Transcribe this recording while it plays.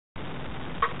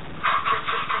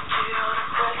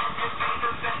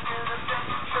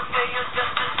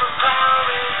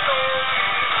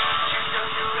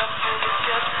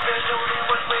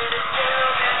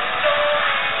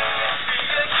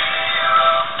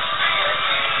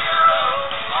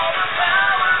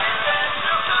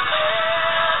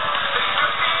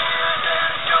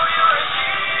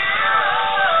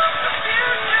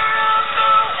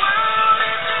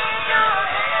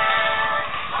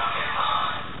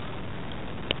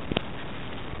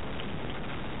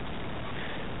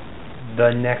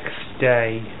the next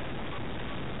day.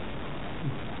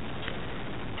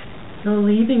 You're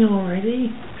leaving already?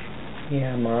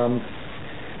 Yeah, Mom.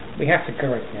 We have to go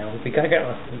right now. We got to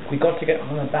get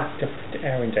on and back to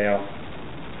Arendelle.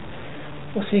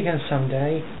 We'll see you again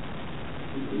someday.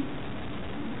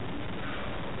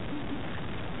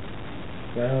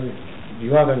 Well,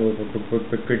 you are going with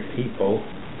good people,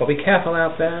 but be careful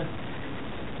out there.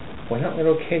 We're not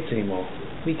little kids anymore.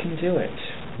 We can do it.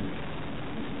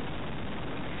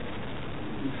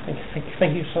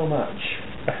 Thank you so much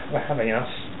for having us.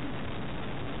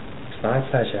 It's my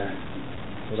pleasure.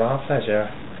 It was our pleasure.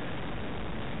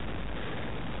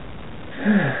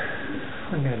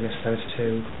 I'm going to miss those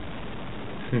two.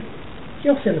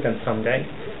 You'll see them again someday.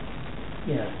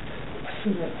 Yeah. As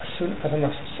soon as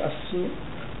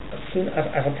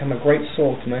I become a great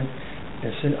swordsman,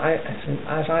 as soon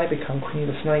as I become Queen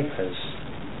of the Snipers.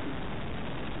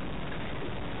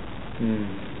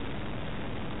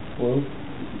 Well,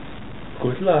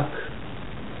 good luck.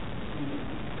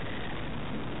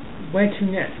 Where to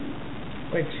next?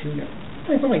 What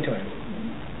am I doing?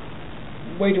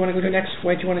 Where do you want to go to next?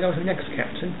 Where do you want to go to next,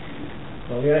 Captain?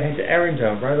 Well, we're going to head to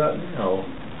Arendelle right about now.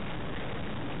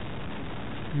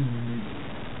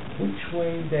 Which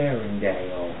way is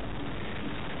Arendelle?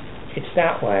 It's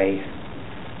that way.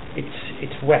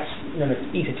 It's west. No,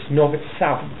 it's east. It's north. It's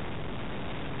south.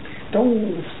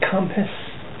 Don't compass.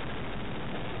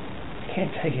 I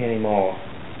can't take it anymore.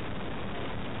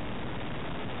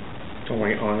 Don't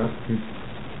worry, Anna.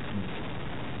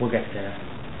 We'll get there.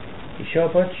 You sure,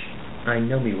 Butch? I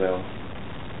know we will.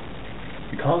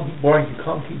 You can't keep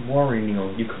worrying.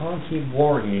 You can't keep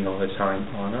worrying all the time,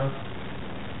 Anna.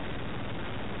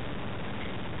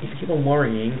 If you keep on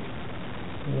worrying,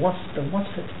 what's that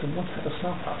to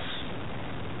stop us?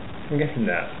 I'm getting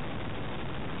that.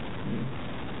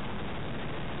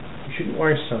 You shouldn't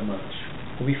worry so much.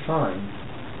 We'll be fine.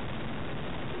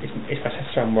 It's my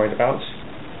sister I'm worried about.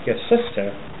 Your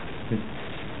sister?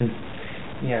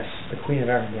 Yes, the Queen of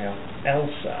Arendelle,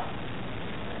 Elsa.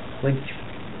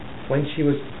 When she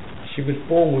was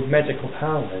born with magical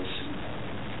powers,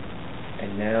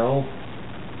 and now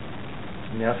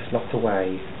she's locked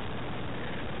away.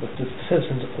 The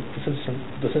citizens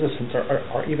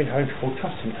are even having trouble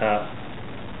trusting her.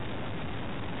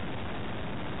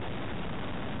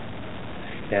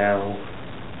 Now,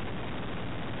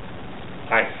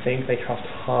 I think they trust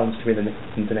Hans to be the next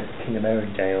King of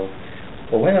Arendelle,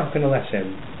 but we're not going to let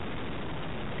him.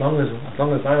 As long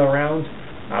as I'm around,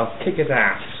 I'll kick his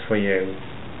ass for you.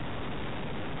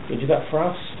 You do that for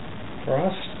us? For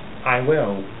us? I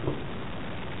will.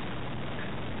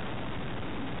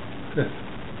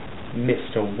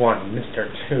 Mr. 1, Mr.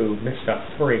 2,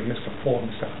 Mr. 3, Mr. 4,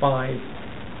 Mr. 5.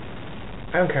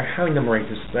 I don't care how many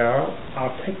numerators there are,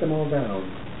 I'll take them all down,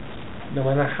 no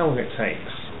matter how long it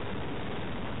takes.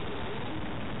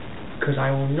 Because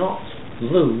I will not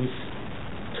lose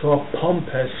to a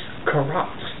pompous,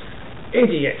 corrupt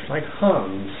idiot like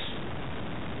Hans.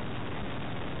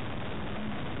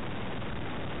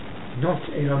 Not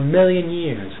in a million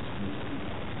years.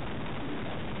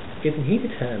 Isn't he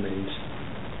determined?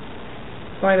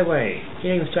 By the way,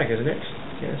 your name's Jack, isn't it?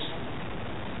 Yes.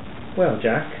 Well,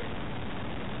 Jack,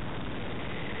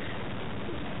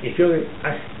 if you're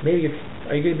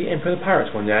are you going to be Emperor of the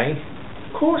Pirates one day?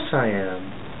 Of course I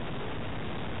am.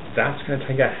 That's going to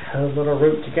take a hell of a lot of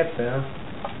route to get there.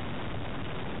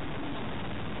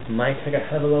 Might take a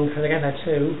hell of a long time to get there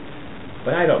too,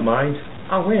 but I don't mind.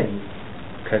 I'll win,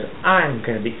 because I'm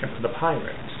going to be Emperor of the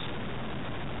Pirates,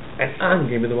 and I'm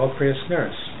going to be the world's greatest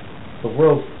nurse, the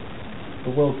world's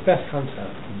best hunter,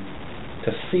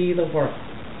 to see the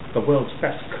world's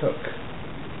best cook,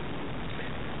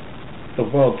 the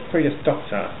world's greatest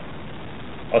doctor,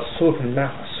 a swordsman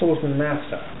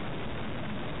master,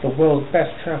 the world's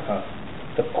best trapper,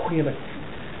 the queen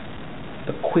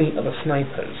of the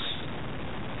snipers.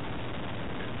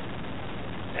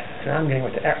 And I'm going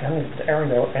to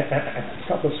Arendelle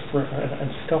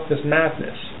and stop this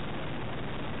madness.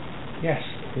 Yes,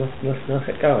 let's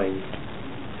get going.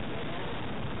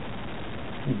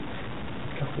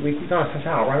 We gotta set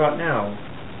out right about now.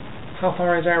 How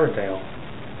far is Arendelle?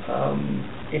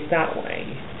 It's that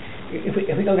way.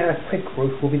 If we go down a quick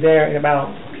route, we'll be there in about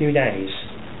a few days.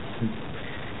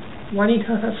 Why didn't you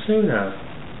tell us that sooner?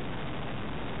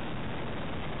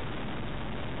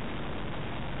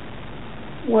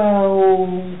 Well.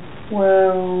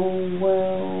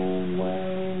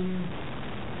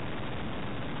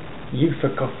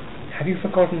 Have you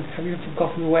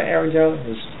forgotten where Arendelle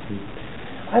is?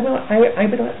 I've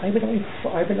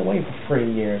been away for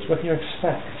 3 years. What can you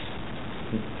expect?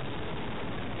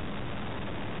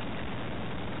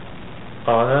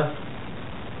 Anna,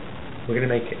 we're gonna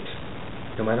make it,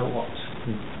 no matter what.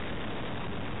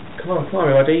 Come on,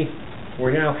 everybody.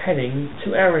 We're now heading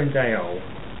to Arendelle.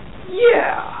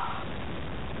 Yeah!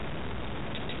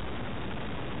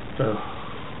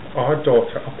 Our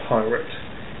daughter, a pirate.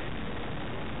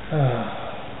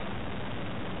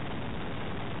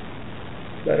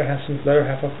 Let her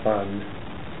have her fun.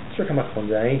 She'll come back one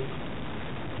day.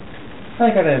 I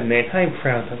gotta admit, I'm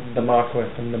proud that the Marco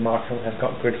has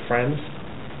got good friends.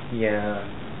 Yeah.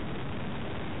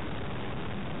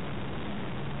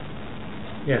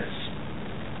 Yes.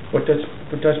 But does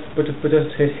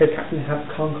his captain have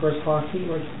conqueror's hockey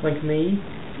like me?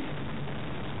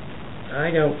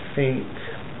 I don't think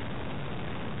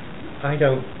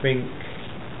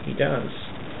he does.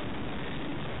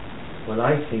 Well,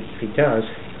 I think if he does,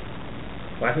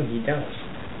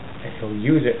 and he'll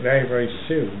use it very, very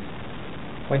soon.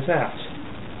 Why's that?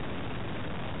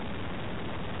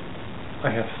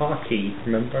 I have hockey,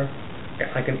 remember?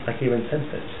 I can even sense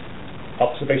it.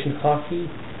 Observation hockey?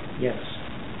 Yes.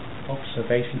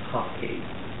 Observation hockey.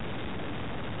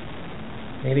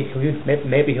 Maybe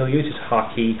he'll use his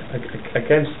hockey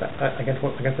against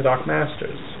the Dark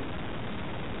Masters.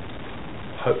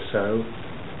 Hope so.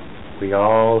 We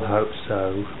all hope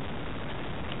so.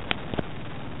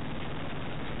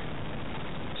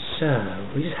 So,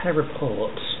 we just had a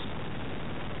report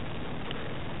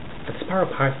that the Sparrow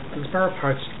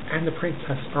Pirates and the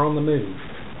Princess are on the move.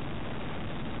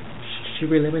 Should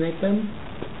we eliminate them?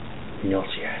 Not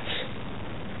yet.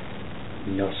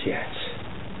 Not yet.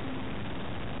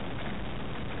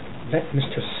 Let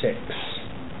Mr. Six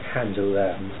handle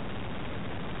them.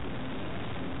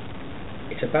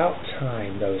 It's about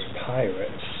time those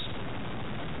pirates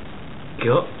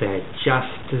got their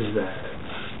just desserts.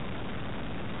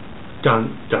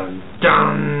 Dun dun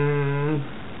dun!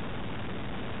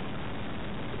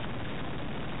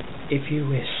 If you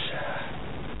wish, sir.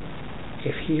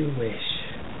 If you wish.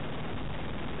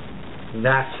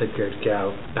 That's a good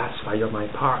girl. That's why you're my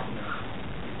partner.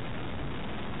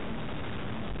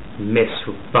 Miss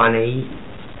Bunny.